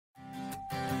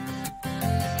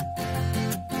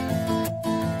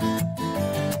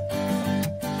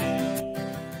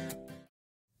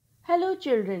Hello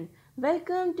children,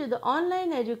 welcome to the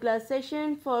online EduClass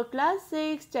session for class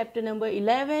 6 chapter number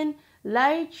 11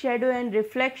 Light, Shadow and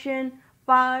Reflection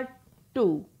part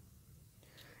 2.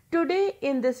 Today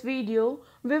in this video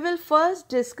we will first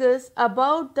discuss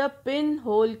about the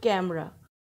pinhole camera.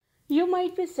 You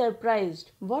might be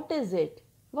surprised, what is it?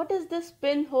 What is this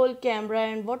pinhole camera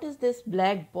and what is this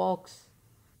black box?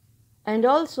 And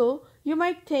also you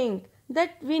might think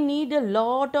that we need a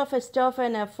lot of stuff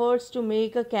and efforts to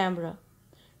make a camera.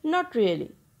 Not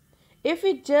really. If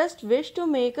we just wish to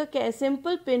make a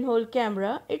simple pinhole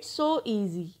camera, it's so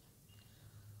easy.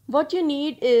 What you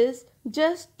need is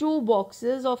just two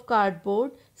boxes of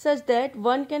cardboard such that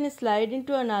one can slide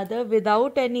into another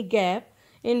without any gap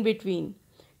in between.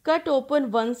 Cut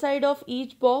open one side of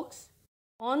each box.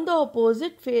 On the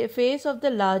opposite face of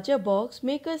the larger box,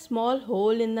 make a small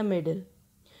hole in the middle.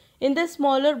 In the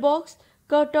smaller box,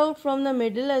 cut out from the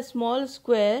middle a small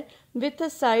square with a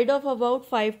side of about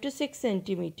 5 to 6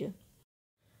 cm.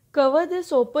 Cover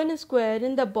this open square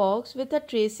in the box with a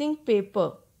tracing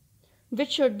paper, which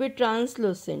should be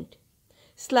translucent.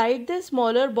 Slide the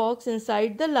smaller box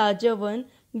inside the larger one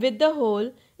with the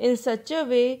hole in such a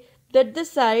way that the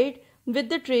side with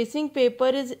the tracing paper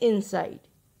is inside.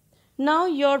 Now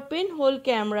your pinhole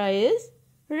camera is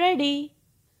ready.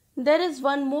 There is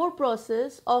one more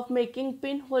process of making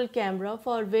pinhole camera,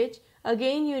 for which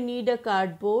again you need a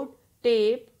cardboard,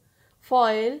 tape,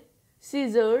 foil,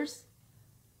 scissors,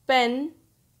 pen,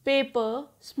 paper,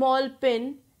 small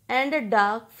pin and a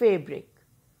dark fabric.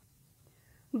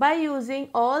 By using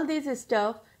all these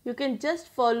stuff, you can just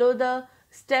follow the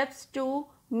steps to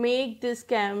make this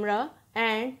camera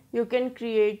and you can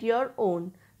create your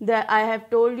own. I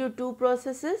have told you two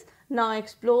processes. Now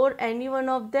explore any one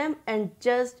of them and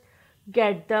just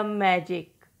get the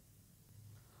magic.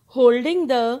 Holding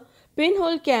the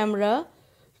pinhole camera,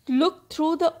 look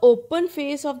through the open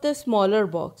face of the smaller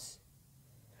box.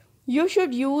 You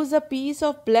should use a piece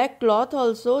of black cloth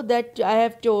also that I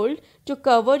have told to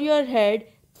cover your head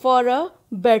for a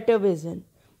better vision.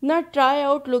 Now try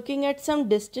out looking at some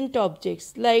distant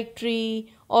objects like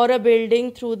tree or a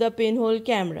building through the pinhole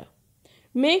camera.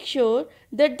 Make sure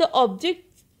that the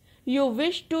objects you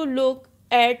wish to look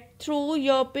at through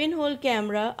your pinhole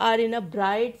camera are in a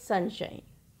bright sunshine.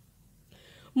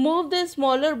 Move the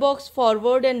smaller box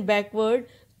forward and backward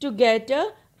to get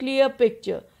a clear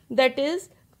picture. That is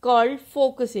called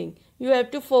focusing. You have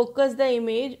to focus the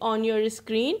image on your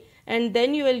screen and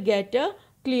then you will get a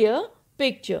clear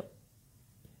picture.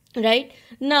 Right?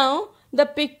 Now the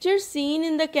pictures seen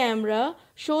in the camera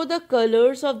show the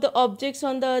colors of the objects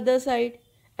on the other side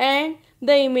and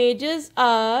the images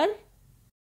are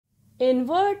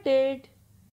inverted.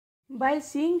 By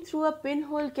seeing through a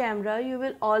pinhole camera, you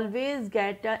will always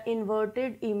get an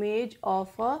inverted image of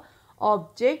a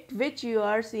object which you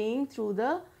are seeing through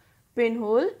the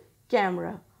pinhole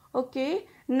camera. Okay,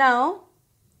 now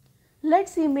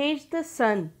let's image the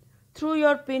sun through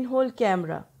your pinhole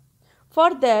camera.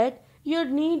 For that, you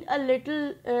need a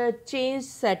little change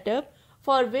setup,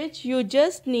 for which you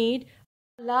just need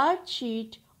a large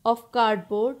sheet of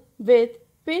cardboard with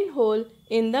pinhole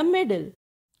in the middle.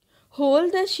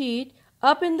 Hold the sheet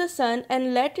up in the sun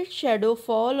and let its shadow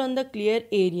fall on the clear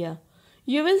area.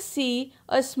 You will see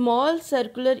a small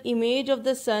circular image of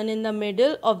the sun in the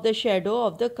middle of the shadow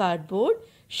of the cardboard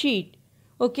sheet.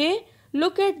 Okay,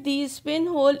 look at these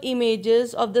pinhole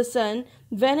images of the sun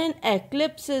when an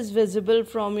eclipse is visible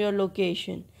from your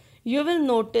location. You will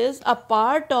notice a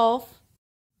part of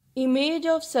image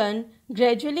of sun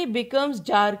gradually becomes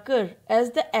darker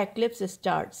as the eclipse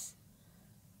starts.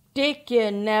 Take care,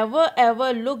 never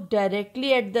ever look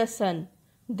directly at the sun.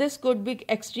 This could be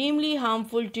extremely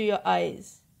harmful to your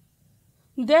eyes.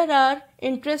 There are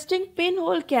interesting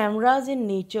pinhole cameras in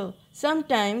nature.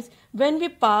 Sometimes when we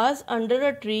pass under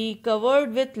a tree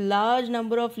covered with large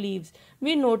number of leaves,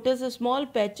 we notice small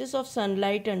patches of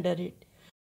sunlight under it.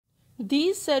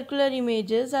 These circular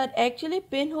images are actually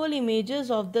pinhole images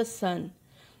of the sun.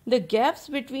 The gaps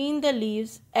between the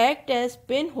leaves act as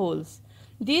pinholes.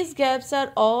 These gaps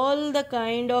are all the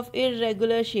kind of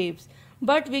irregular shapes,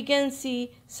 but we can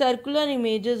see circular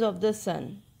images of the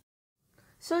sun.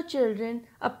 So children,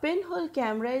 a pinhole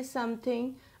camera is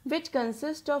something which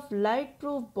consists of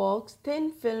light-proof box,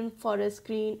 thin film for a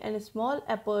screen and a small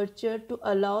aperture to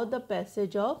allow the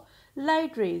passage of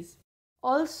light rays.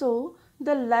 Also,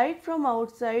 the light from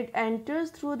outside enters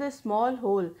through the small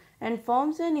hole and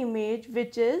forms an image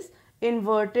which is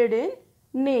inverted in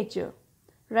nature.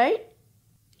 Right?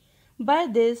 By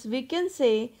this, we can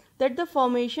say that the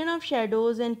formation of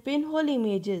shadows and pinhole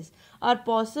images are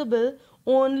possible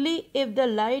only if the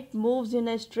light moves in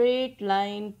a straight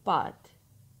line path.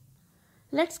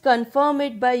 Let's confirm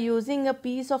it by using a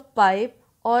piece of pipe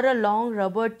or a long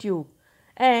rubber tube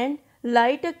and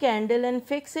light a candle and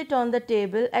fix it on the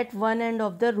table at one end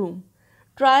of the room.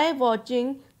 Try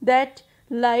watching that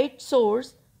light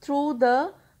source through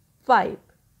the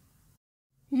pipe.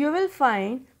 You will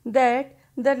find that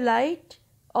the light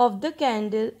of the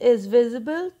candle is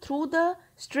visible through the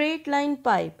straight line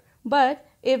pipe, but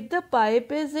if the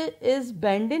pipe is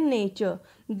bent in nature,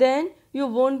 then you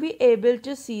won't be able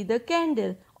to see the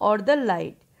candle or the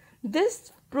light.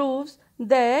 This proves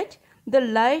that the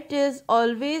light is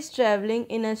always traveling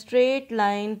in a straight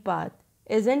line path,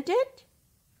 isn't it?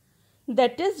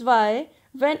 That is why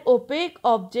when opaque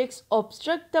objects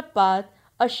obstruct the path,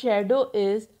 a shadow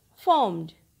is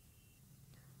formed.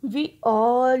 We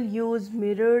all use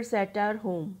mirrors at our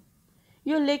home.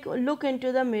 You look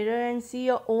into the mirror and see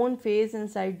your own face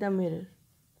inside the mirror.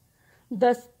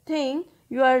 The thing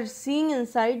you are seeing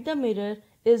inside the mirror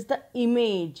is the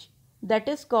image. That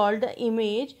is called the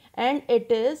image, and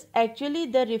it is actually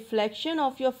the reflection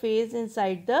of your face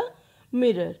inside the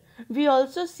mirror. We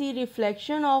also see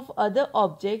reflection of other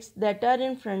objects that are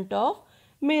in front of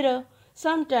mirror.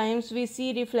 Sometimes we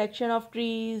see reflection of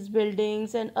trees,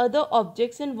 buildings and other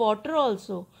objects in water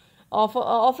also,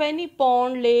 of any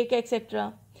pond, lake,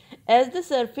 etc. As the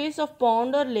surface of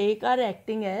pond or lake are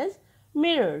acting as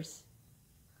mirrors.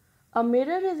 A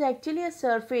mirror is actually a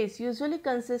surface usually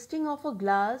consisting of a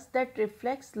glass that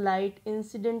reflects light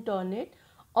incident on it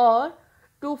or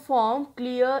to form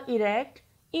clear erect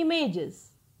images.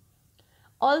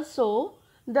 Also,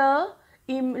 the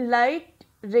light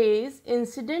rays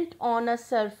incident on a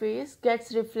surface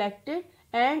gets reflected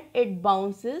and it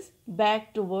bounces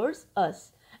back towards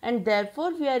us, and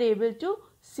therefore we are able to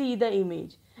see the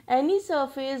image. Any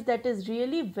surface that is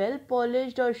really well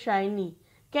polished or shiny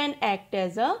can act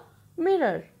as a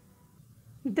mirror.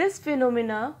 This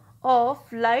phenomena of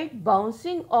light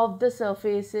bouncing off the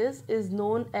surfaces is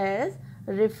known as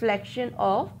reflection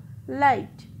of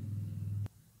light.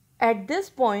 At this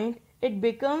point, it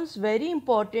becomes very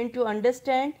important to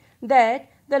understand that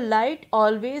the light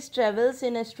always travels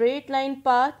in a straight line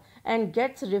path and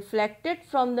gets reflected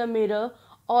from the mirror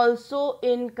also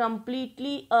in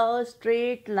completely a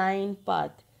straight line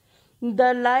path.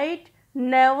 The light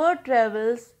never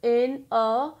travels in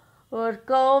a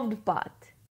curved path.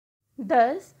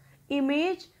 Thus,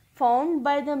 image formed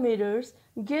by the mirrors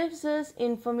gives us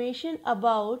information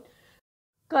about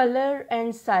color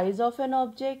and size of an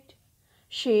object,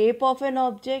 shape of an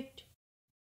object,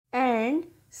 and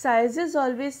size is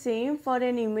always same for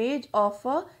an image of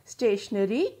a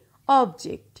stationary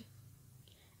object.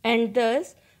 And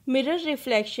thus, mirror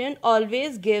reflection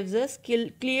always gives us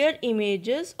clear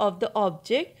images of the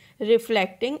object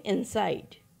reflecting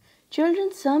inside.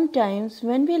 Children, sometimes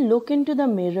when we look into the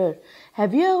mirror,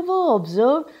 have you ever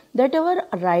observed that our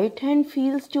right hand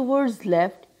feels towards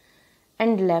left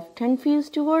and left hand feels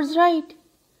towards right?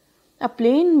 A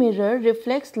plain mirror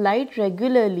reflects light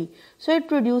regularly, so it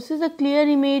produces a clear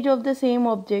image of the same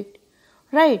object.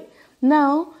 Right.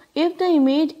 Now, if the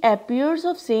image appears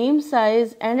of same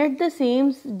size and at the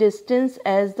same distance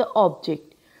as the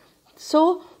object,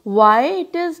 so why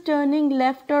it is turning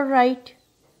left or right?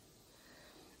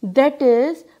 That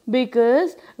is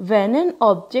because when an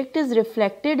object is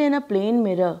reflected in a plane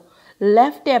mirror,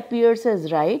 left appears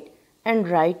as right and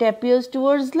right appears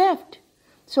towards left.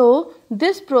 So,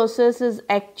 this process is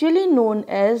actually known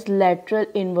as lateral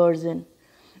inversion.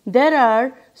 There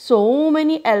are so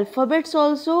many alphabets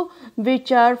also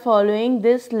which are following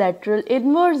this lateral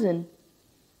inversion.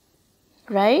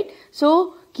 Right?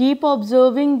 So, keep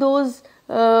observing those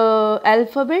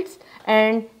alphabets,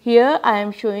 and here I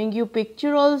am showing you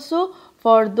picture also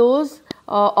for those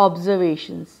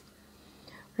observations.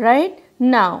 Right?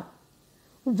 Now,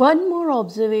 one more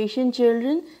observation,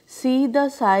 children. See the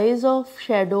size of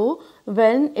shadow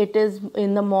when it is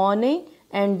in the morning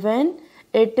and when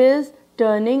it is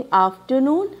turning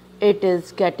afternoon, it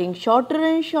is getting shorter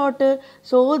and shorter.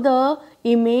 So, the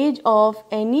image of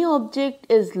any object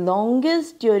is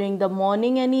longest during the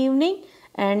morning and evening,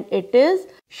 and it is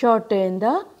shorter in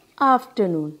the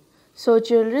afternoon. So,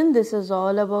 children, this is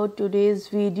all about today's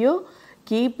video.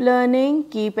 Keep learning,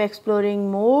 keep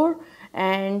exploring more,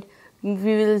 and we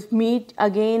will meet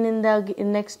again in the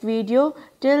next video.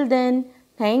 Till then,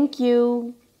 thank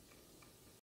you.